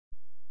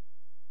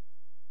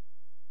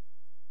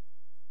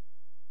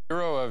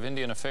Bureau of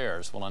Indian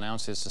Affairs will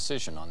announce his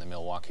decision on the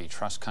Milwaukee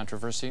Trust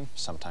controversy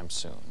sometime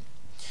soon.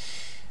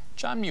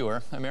 John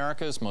Muir,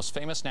 America's most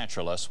famous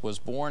naturalist, was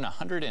born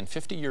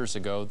 150 years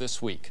ago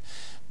this week.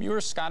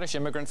 Muir's Scottish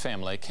immigrant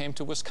family came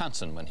to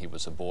Wisconsin when he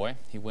was a boy.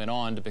 He went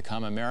on to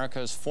become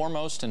America's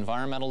foremost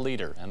environmental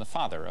leader and the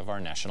father of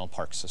our national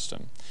park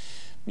system.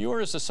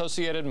 Muir is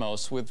associated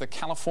most with the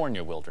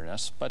California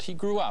wilderness, but he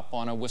grew up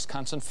on a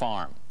Wisconsin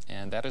farm,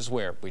 and that is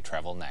where we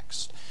travel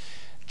next.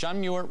 John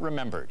Muir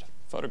Remembered,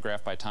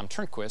 photographed by Tom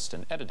Turnquist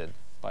and edited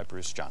by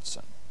Bruce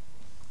Johnson.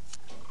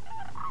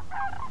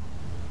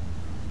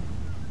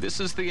 This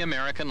is the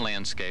American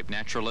landscape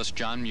naturalist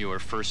John Muir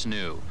first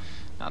knew.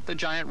 Not the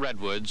giant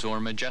redwoods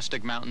or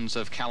majestic mountains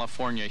of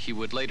California he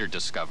would later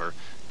discover,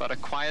 but a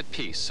quiet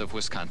piece of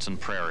Wisconsin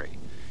prairie.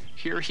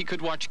 Here he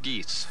could watch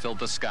geese fill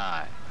the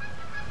sky.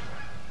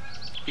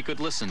 He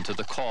could listen to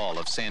the call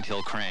of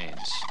sandhill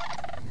cranes.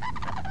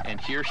 And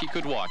here he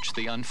could watch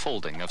the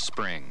unfolding of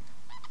spring.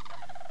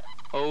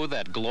 Oh,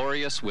 that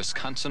glorious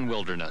Wisconsin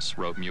wilderness,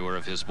 wrote Muir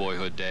of his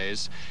boyhood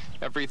days.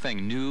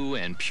 Everything new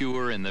and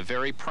pure in the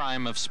very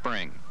prime of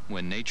spring,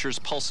 when nature's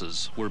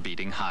pulses were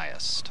beating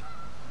highest.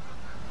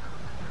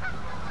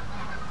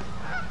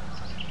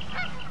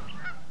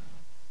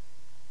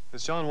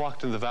 As John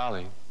walked in the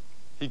valley,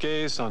 he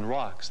gazed on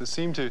rocks that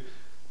seemed to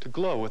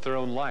glow with their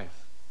own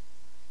life.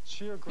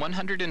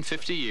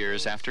 150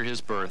 years after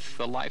his birth,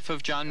 the life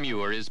of John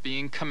Muir is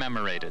being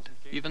commemorated,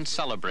 even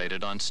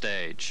celebrated on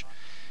stage.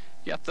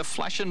 Yet the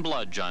flesh and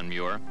blood John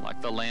Muir,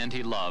 like the land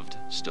he loved,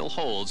 still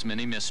holds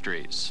many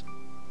mysteries.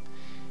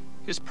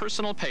 His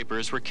personal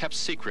papers were kept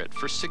secret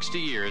for 60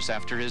 years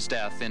after his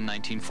death in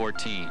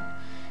 1914,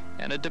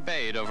 and a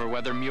debate over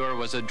whether Muir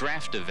was a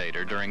draft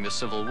evader during the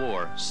Civil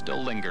War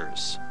still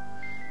lingers.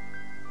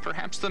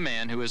 Perhaps the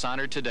man who is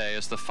honored today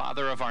as the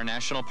father of our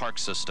national park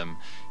system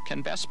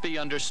can best be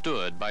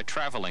understood by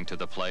traveling to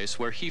the place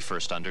where he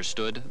first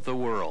understood the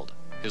world,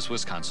 his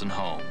Wisconsin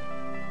home.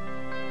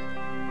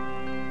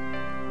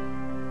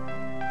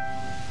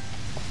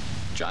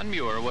 John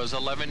Muir was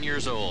 11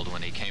 years old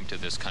when he came to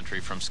this country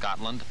from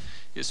Scotland.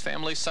 His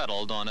family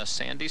settled on a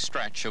sandy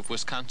stretch of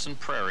Wisconsin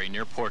prairie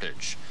near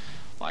Portage.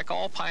 Like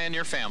all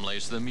pioneer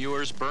families, the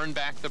Muirs burned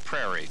back the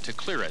prairie to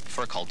clear it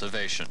for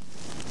cultivation.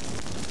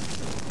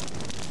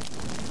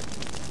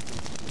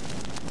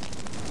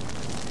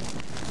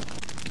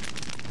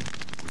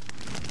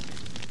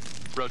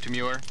 Wrote to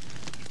Muir,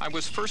 "I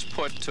was first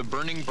put to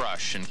burning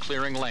brush and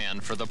clearing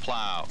land for the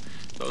plow.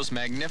 Those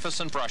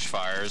magnificent brush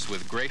fires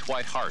with great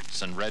white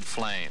hearts and red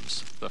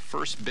flames, the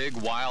first big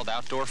wild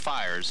outdoor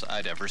fires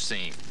I'd ever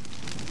seen."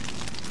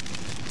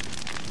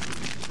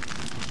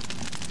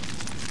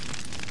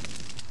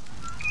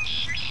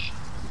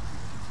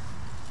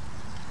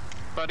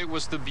 But it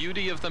was the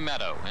beauty of the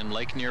meadow and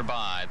lake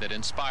nearby that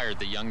inspired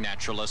the young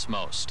naturalist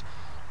most.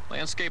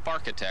 Landscape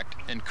architect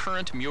and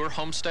current Muir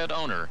homestead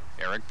owner,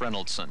 Erik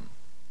Brynildson.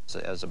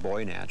 As a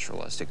boy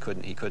naturalist, he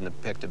couldn't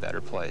have picked a better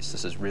place.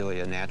 This is really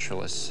a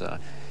naturalist's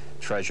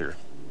treasure.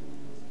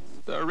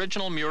 The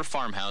original Muir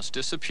farmhouse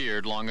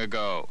disappeared long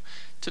ago.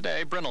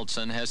 Today,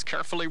 Brynildson has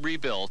carefully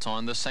rebuilt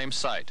on the same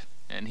site,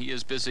 and he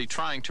is busy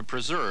trying to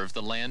preserve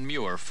the land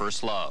Muir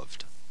first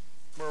loved.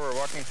 Where we're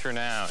walking through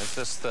now, is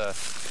this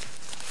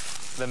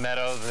the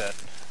meadow that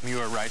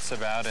Muir writes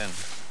about in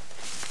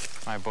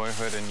My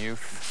Boyhood and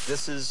Youth?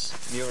 This is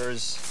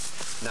Muir's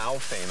now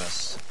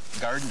famous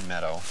garden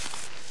meadow.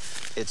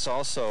 It's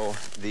also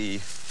the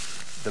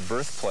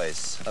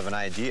birthplace of an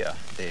idea,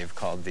 Dave,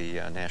 called the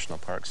National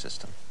Park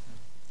System.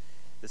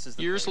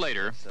 Years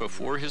later,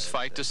 before his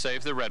fight to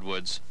save the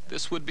redwoods,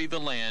 this would be the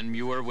land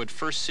Muir would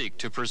first seek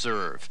to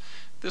preserve.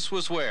 This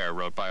was where,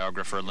 wrote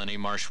biographer Lenny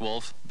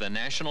Marshwolf, the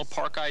national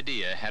park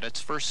idea had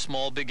its first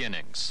small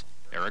beginnings.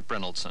 Erik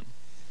Brynildson.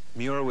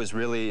 Muir was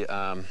really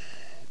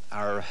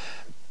our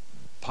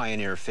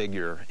pioneer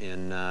figure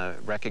in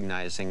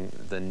recognizing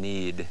the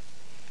need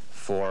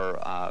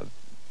for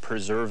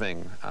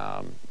preserving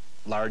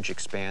large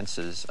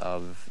expanses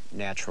of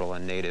natural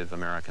and native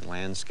American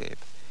landscape.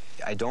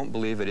 I don't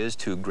believe it is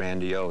too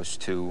grandiose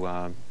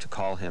to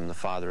call him the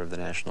father of the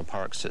national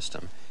park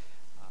system.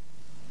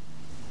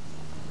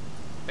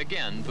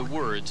 Again, the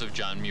words of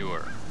John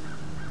Muir.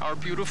 Our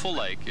beautiful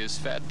lake is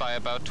fed by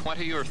about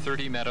 20 or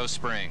 30 meadow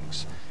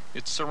springs.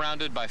 It's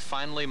surrounded by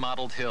finely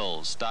modeled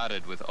hills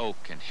dotted with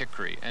oak and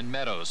hickory and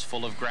meadows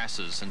full of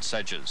grasses and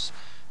sedges.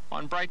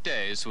 On bright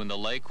days when the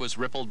lake was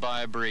rippled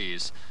by a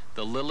breeze,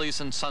 the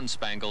lilies and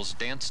sunspangles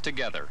danced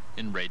together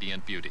in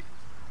radiant beauty.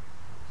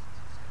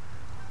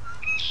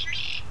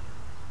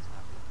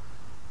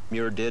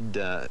 Muir did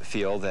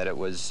feel that it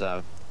was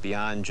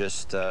beyond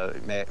just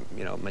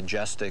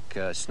majestic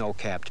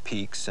snow-capped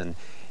peaks and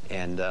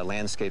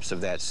landscapes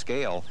of that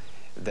scale,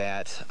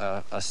 that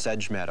a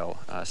sedge meadow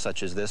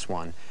such as this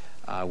one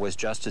was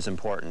just as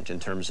important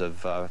in terms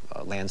of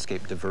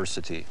landscape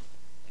diversity.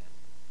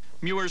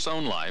 Muir's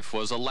own life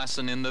was a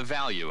lesson in the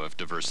value of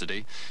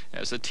diversity.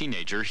 As a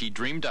teenager, he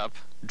dreamed up,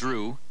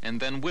 drew, and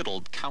then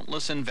whittled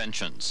countless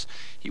inventions.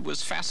 He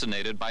was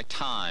fascinated by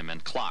time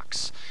and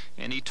clocks,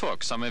 and he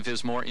took some of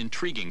his more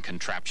intriguing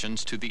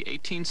contraptions to the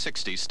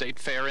 1860 State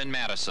Fair in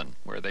Madison,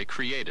 where they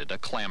created a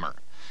clamor.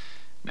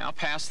 Now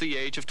past the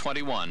age of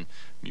 21,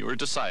 Muir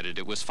decided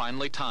it was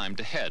finally time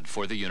to head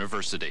for the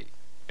university.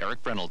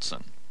 Erik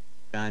Brynildson.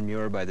 John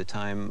Muir, by the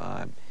time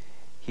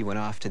he went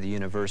off to the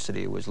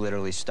university, was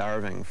literally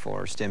starving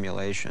for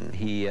stimulation.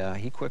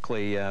 He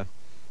quickly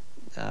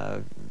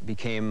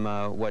became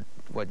what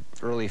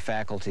early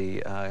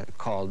faculty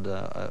called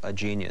a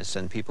genius,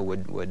 and people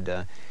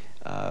would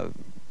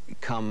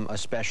come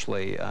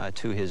especially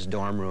to his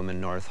dorm room in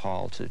North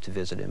Hall to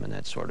visit him and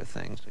that sort of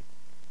thing.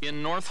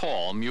 In North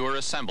Hall, Muir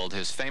assembled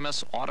his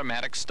famous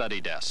automatic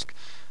study desk,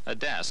 a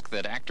desk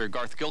that actor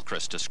Garth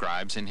Gilchrist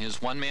describes in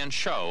his one-man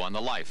show on the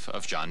life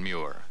of John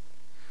Muir.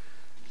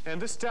 And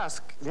this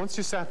desk, once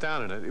you sat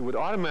down in it, it would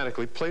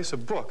automatically place a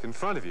book in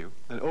front of you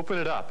and open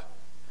it up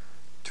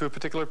to a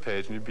particular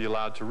page, and you'd be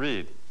allowed to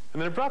read.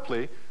 And then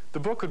abruptly, the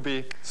book would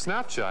be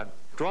snapshot,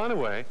 drawn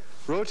away,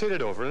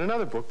 rotated over, and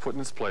another book put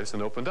in its place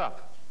and opened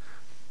up.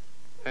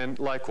 And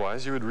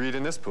likewise, you would read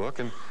in this book,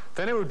 and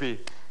then it would be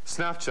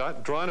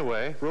snapshot, drawn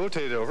away,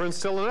 rotated over, and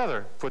still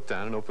another put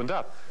down and opened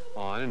up.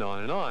 On and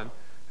on and on.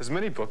 As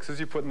many books as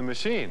you put in the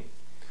machine.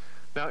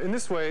 Now, in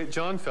this way,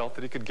 John felt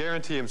that he could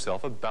guarantee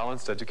himself a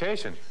balanced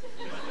education.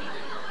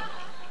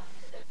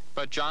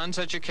 But John's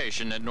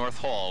education at North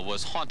Hall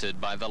was haunted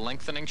by the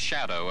lengthening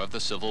shadow of the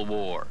Civil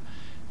War.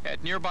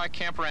 At nearby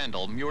Camp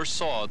Randall, Muir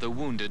saw the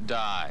wounded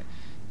die.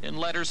 In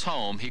letters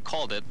home, he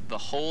called it the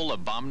whole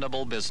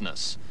abominable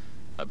business.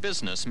 A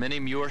business many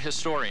Muir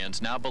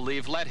historians now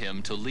believe led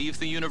him to leave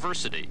the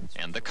university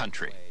and the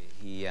country.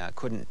 He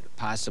couldn't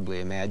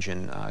possibly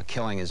imagine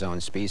killing his own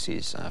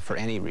species for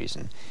any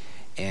reason.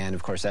 And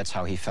of course, that's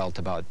how he felt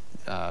about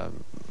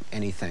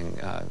anything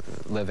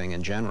living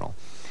in general.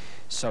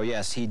 So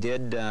yes, he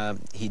did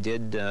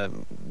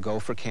go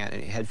for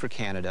head for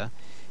Canada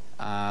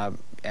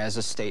as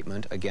a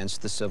statement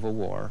against the Civil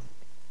War.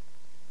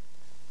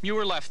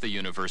 Muir left the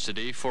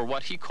university for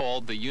what he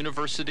called the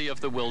University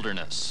of the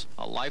Wilderness,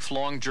 a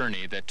lifelong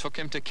journey that took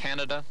him to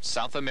Canada,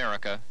 South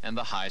America, and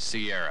the High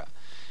Sierra.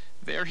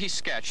 There he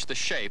sketched the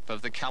shape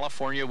of the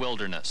California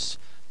wilderness,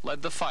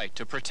 led the fight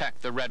to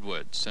protect the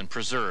redwoods and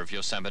preserve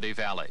Yosemite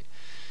Valley.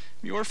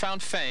 Muir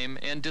found fame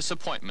and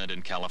disappointment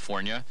in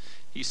California.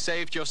 He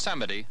saved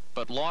Yosemite,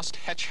 but lost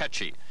Hetch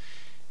Hetchy.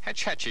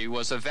 Hetch Hetchy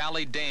was a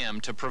valley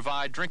dam to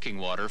provide drinking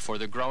water for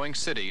the growing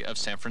city of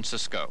San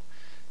Francisco.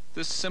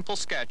 This simple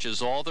sketch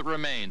is all that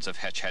remains of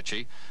Hetch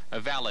Hetchy,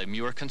 a valley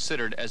Muir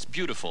considered as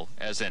beautiful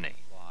as any.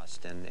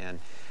 Lost, and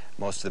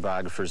most of the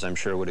biographers, I'm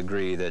sure, would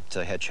agree that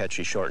Hetch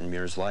Hetchy shortened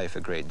Muir's life a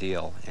great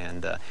deal.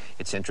 And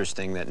it's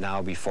interesting that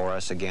now before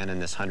us again in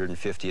this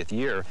 150th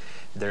year,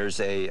 there's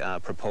a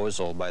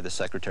proposal by the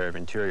Secretary of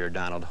Interior,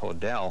 Donald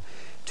Hodel,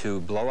 to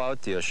blow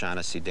out the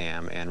O'Shaughnessy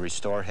Dam and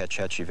restore Hetch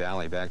Hetchy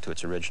Valley back to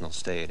its original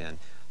state. And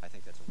I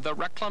think that's the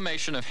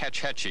reclamation of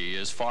Hetch Hetchy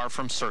is far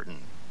from certain.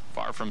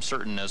 Far from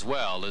certain as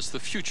well is the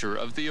future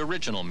of the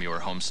original Muir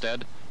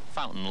homestead,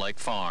 Fountain Lake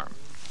Farm.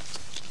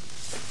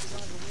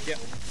 Yep.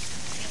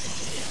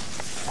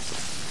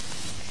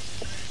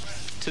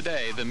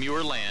 Today, the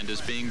Muir land is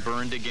being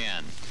burned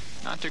again,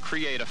 not to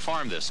create a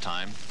farm this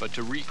time, but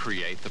to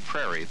recreate the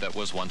prairie that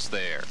was once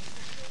there.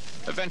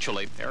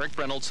 Eventually, Erik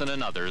Brynildson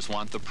and others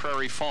want the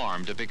prairie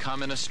farm to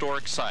become an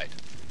historic site,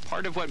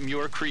 part of what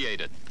Muir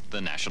created,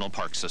 the National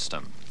Park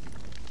System.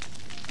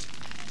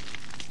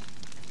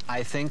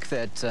 I think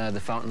that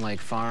the Fountain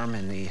Lake Farm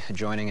and the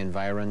adjoining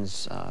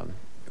environs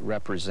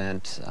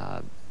represent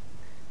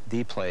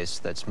the place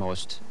that's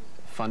most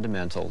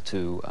fundamental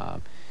to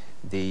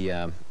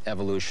the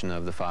evolution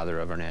of the father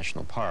of our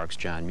national parks,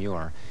 John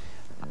Muir.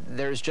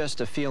 There's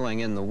just a feeling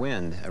in the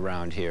wind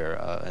around here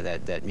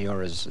that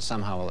Muir is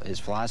somehow, his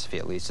philosophy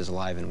at least, is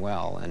alive and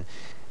well. And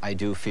I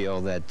do feel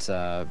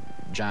that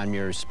John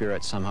Muir's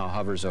spirit somehow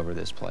hovers over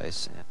this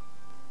place.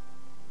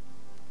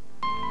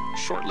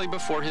 Shortly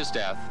before his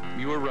death,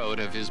 Muir wrote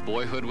of his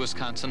boyhood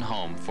Wisconsin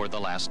home for the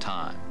last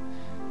time.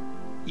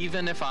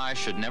 Even if I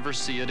should never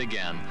see it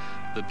again,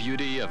 the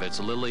beauty of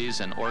its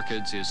lilies and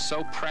orchids is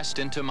so pressed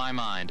into my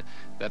mind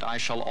that I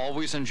shall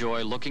always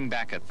enjoy looking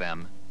back at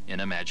them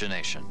in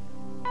imagination.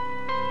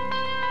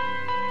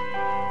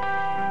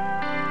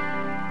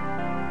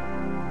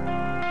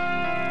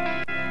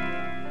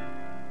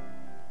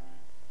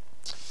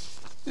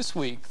 This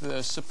week,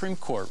 the Supreme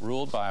Court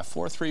ruled by a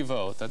 4-3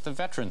 vote that the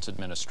Veterans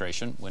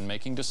Administration, when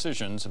making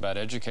decisions about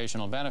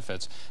educational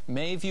benefits,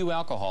 may view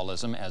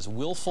alcoholism as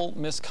willful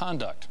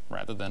misconduct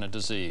rather than a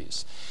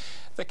disease.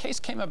 The case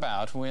came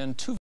about when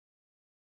two